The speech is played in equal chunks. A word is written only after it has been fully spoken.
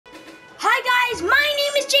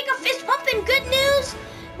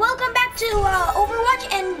to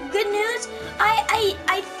Overwatch, and good news,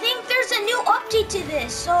 I think there's a new update to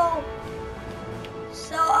this. So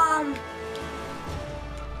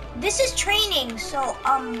this is training. So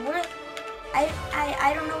I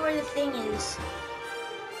don't know where the thing is.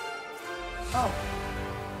 Oh.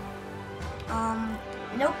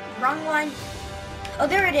 Nope, wrong one. Oh,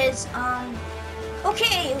 there it is.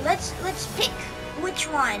 Okay, let's pick which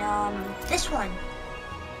one. This one.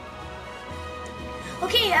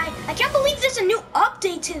 Okay, I can't believe there's a new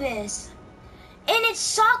update to this. And it's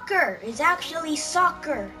soccer. It's actually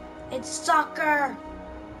soccer. It's soccer.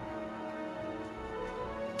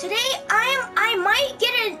 Today I might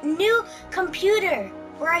get a new computer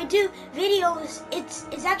where I do videos.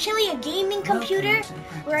 It's actually a gaming computer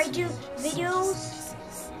where I do videos.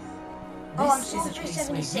 Oh, I'm Soldier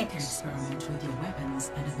 76. Experiment with your weapons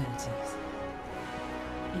and abilities.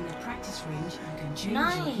 In the practice range, you can change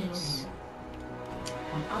your hero.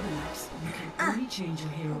 On other maps, you can only change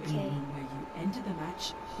your hero in the room where you enter the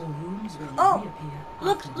match or rooms where you reappear.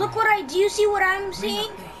 Look what I do. You see what I'm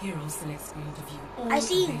seeing? The hero select screen to view all I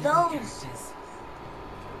see available those. characters.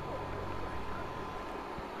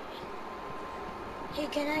 Hey,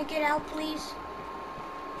 can I get out, please?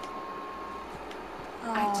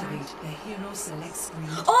 Activate the hero select screen.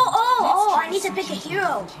 Oh, I need to pick a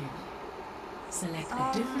hero. Select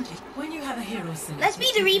a different hero. When you have a hero selected, let's be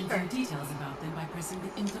the you Reaper. can view details about them by pressing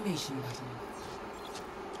the information button.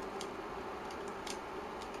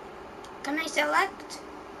 Can I select?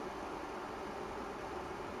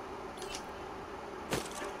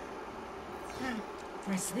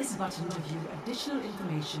 Press this button to view additional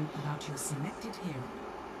information about your selected hero.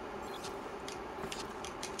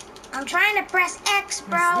 I'm trying to press X,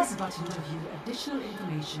 bro. Press this button to view additional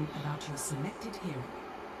information about your selected hero.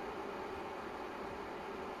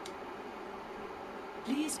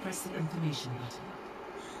 Please press the information button.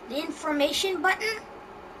 The information button?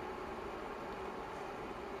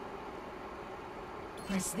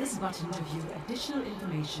 Press this button to view additional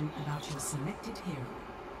information about your selected hero.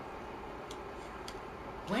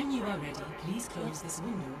 When you are ready, please close this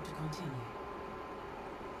window to continue.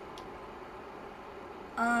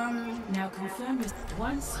 Now confirm this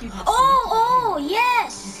once you have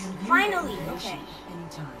yes! you can view Finally, the okay.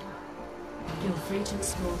 anytime. Feel free to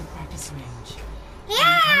explore the practice range. Yeah! I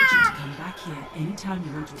encourage you to come back here anytime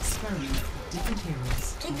you want to experiment with different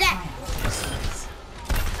heroes. Take that!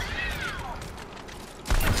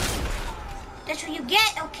 That's what you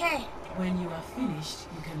get, okay. When you are finished,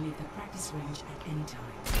 you can leave the practice range at any time.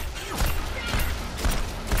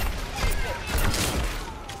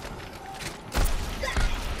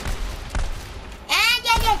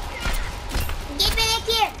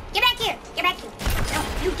 Get back here! Get back here! No,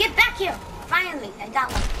 you get back here! Finally, I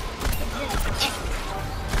got one.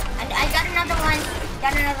 I got another one.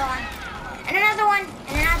 Got another one. And another one.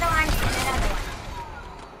 And another one. And another one.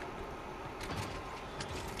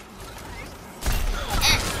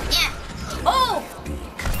 Yeah. Oh!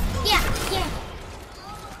 Yeah.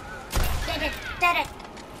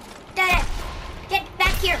 Get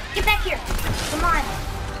back here. Get back here. Come on.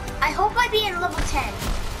 I hope I be in level 10.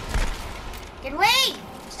 Get away!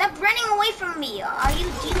 Stop running away from me.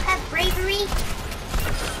 Do you have bravery?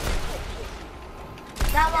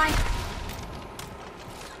 Got one.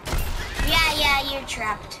 Yeah, you're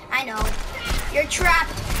trapped. I know. You're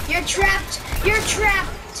trapped. You're trapped. You're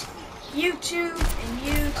trapped. You too, and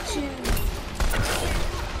you too.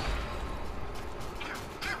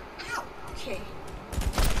 Okay.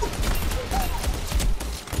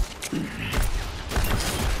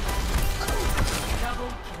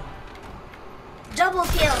 Double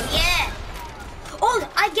kill, yeah. Oh,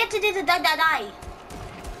 I get to do the die.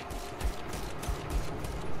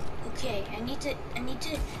 Okay, I need to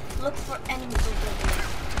look for enemies over there.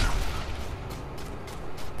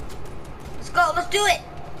 Let's go, let's do it.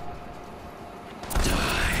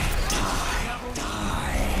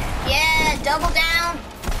 Die. Yeah, double down.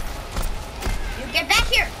 You get back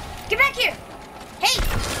here. Get back here. Hey.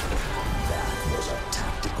 That was a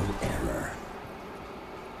tactical error.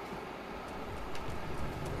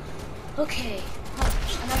 Okay. Oh,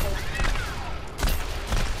 another one.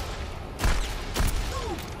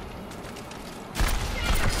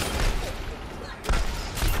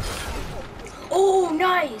 Oh,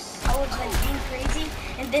 nice! I was like being crazy,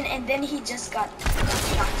 and then he just got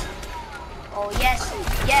shot. Oh yes,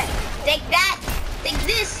 yes. Take that. Take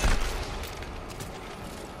this.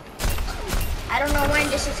 I don't know when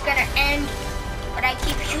this is gonna end, but I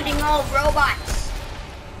keep shooting all robots.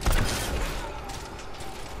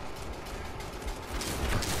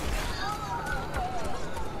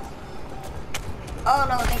 Oh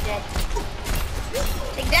no, they're dead.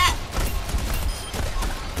 Take that!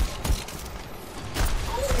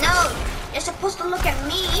 supposed to look at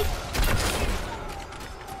me.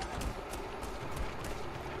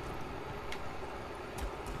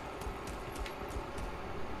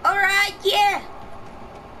 Alright, yeah.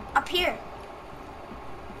 Up here.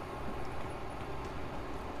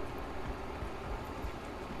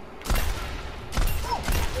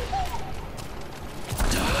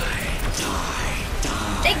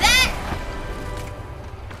 Take that!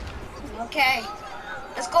 Okay.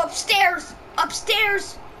 Let's go upstairs.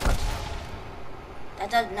 Upstairs. That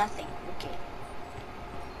does nothing. Okay.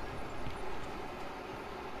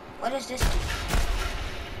 What does this do?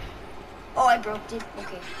 Oh, I broke it.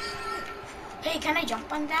 Okay. Hey, can I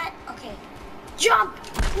jump on that? Okay. Jump!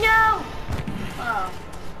 No! Oh.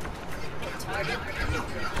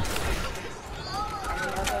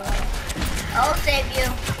 I'll save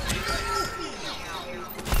you.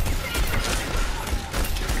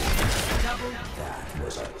 That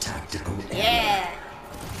was a tactical error. Yeah.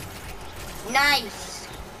 Nice.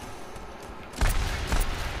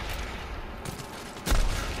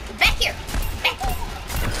 Get back here. Back here.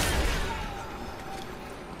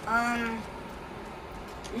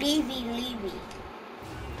 Levy.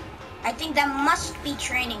 I think that must be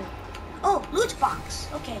training. Oh, loot box.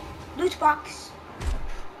 Okay, loot box.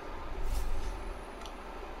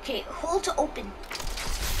 Okay, hold to open.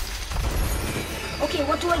 Okay,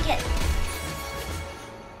 what do I get?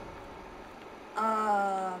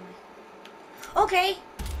 Okay.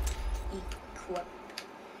 Equip.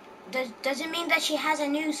 Does it mean that she has a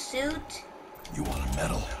new suit? You want a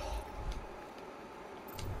medal?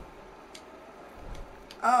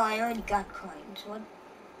 Oh, I already got coins. What?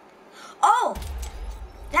 Oh,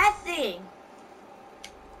 that thing.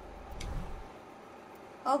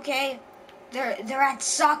 Okay, they're at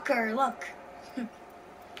soccer. Look.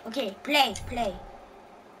 Okay, play.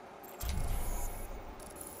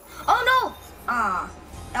 Oh no! Ah,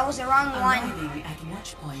 that was the wrong one. Arriving at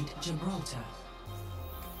Watch Point Gibraltar.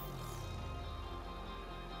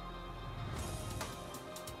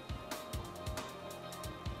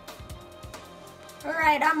 All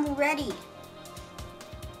right, I'm ready.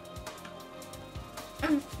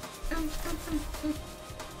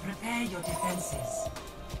 Prepare your defenses.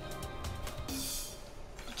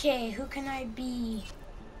 Okay, who can I be?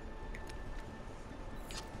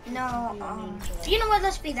 No, you know what?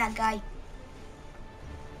 Let's be that guy.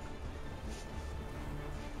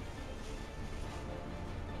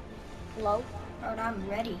 Hello? Alright, I'm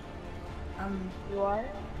ready. You are?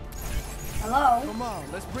 Hello? Come on,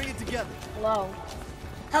 let's bring it together. Hello?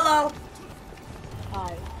 Hello?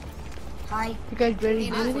 Hi. Hi. You guys ready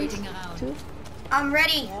to do this too? I'm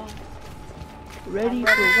ready. Yeah. Ready for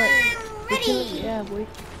what? I'm ready. Yeah, wait.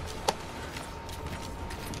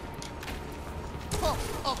 Pump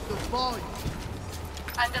up the volume.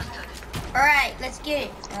 Alright, let's get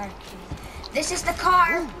it. Okay. This is the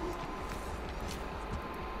car.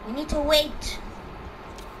 We need to wait.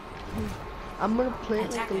 I'm gonna play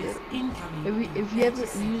it like a Attackers little. incoming. If you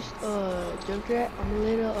haven't used jump rat, I'm gonna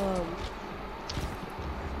let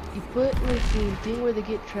you put like the thing where they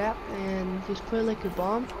get trapped and just put like a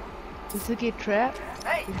bomb. Once they get trapped,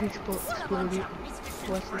 you can explode it.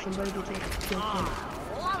 Watch somebody get jump rat.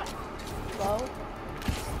 Hello?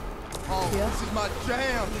 Oh, Yeah. this is my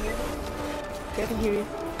jam. Okay, I can hear you.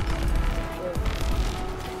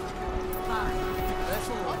 Let's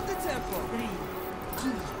up the tempo. 3, 2,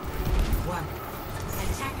 1.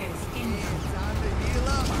 Attackers incoming. Time to heal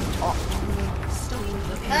up. Stop the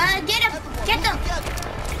Get him! Get them!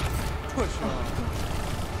 Push on.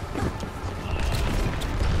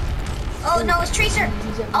 Oh no, it's Tracer!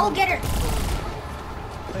 I'll get her!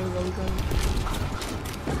 There we go, we got it.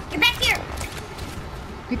 Get back here!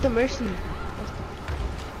 Get the mercy.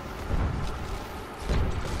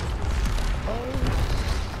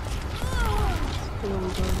 There we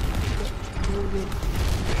go. Really good.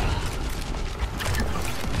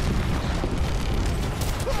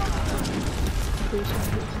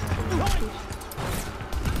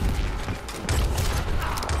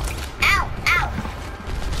 Ow! Ow!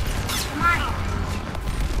 Come on!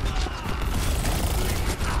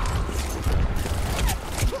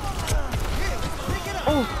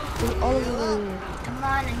 Oh, they're all over there. Come on, I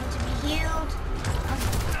need to be healed.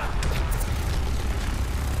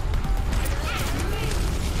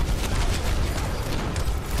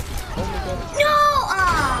 No!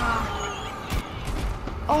 Ah!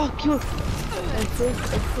 Oh, cute. I feel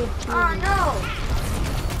Oh no!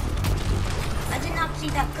 I did not see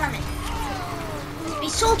that coming. Be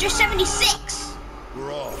Soldier 76!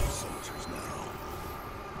 We're all soldiers now.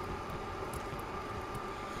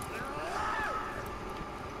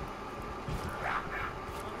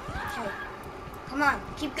 Okay. Come on,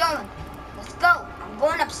 keep going. Let's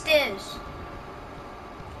going upstairs.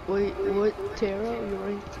 Wait, what? Tara? You're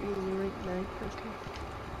rank 3 and you're rank 9? Okay.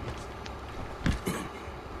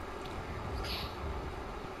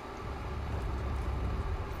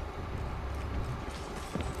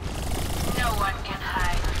 No one can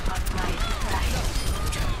hide from my sight.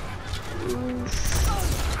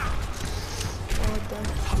 Oh,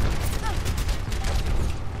 damn.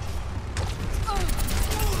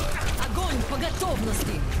 Огонь по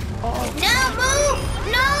готовности. No, move!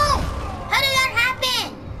 No! How did that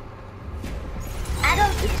happen?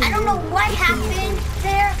 I don't know what happened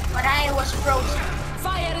there, but I was frozen.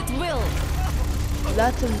 Fire at will.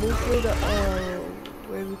 That's a move for the,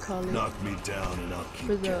 whatever you call it. Knock me down and I'll keep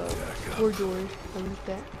For getting the back up. 4 doors, something like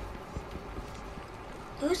that.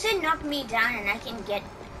 Who said knock me down and I can get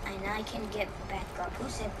back up? Who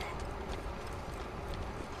said that?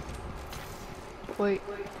 Wait,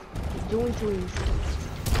 doing twins.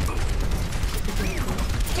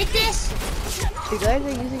 Take this! The guys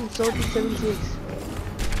are using Soldier 76.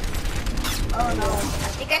 Oh no,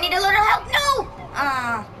 I think I need a little help. No!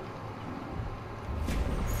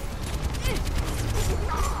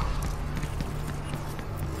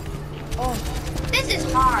 Oh, This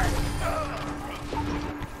is hard.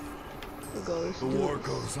 let's go. Let's The do war it.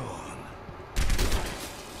 goes on.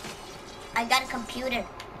 I got a computer.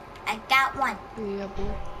 I got one. Yeah,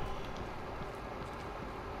 boy.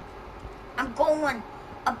 I'm going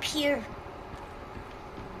up here.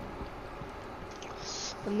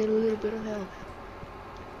 I need a little bit of help.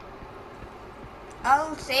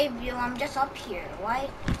 I'll save you. I'm just up here. Why?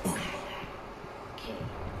 Okay,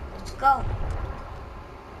 let's go.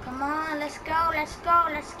 Come on, let's go. Let's go.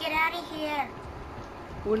 Let's get out of here.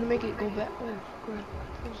 Wouldn't make it go back. Oh, crap.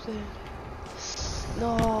 What's that?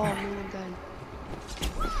 No, man, died.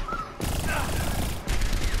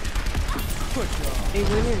 Hey,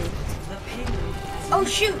 winners. Oh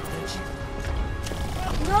shoot!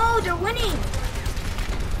 No, they're winning.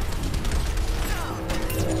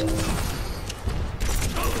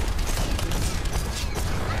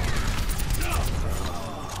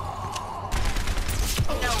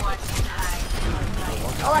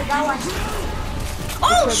 Oh, I got one.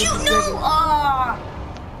 Oh shoot! No!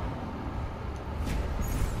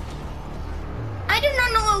 I did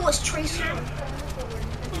not know it was Tracer.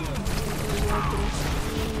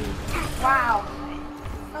 Wow.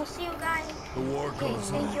 I'll see you guys. The war Okay,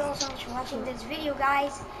 goes thank on. you all so much for watching this video,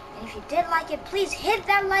 guys. And if you did like it, please hit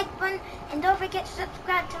that like button. And don't forget to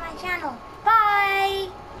subscribe to my channel. Bye!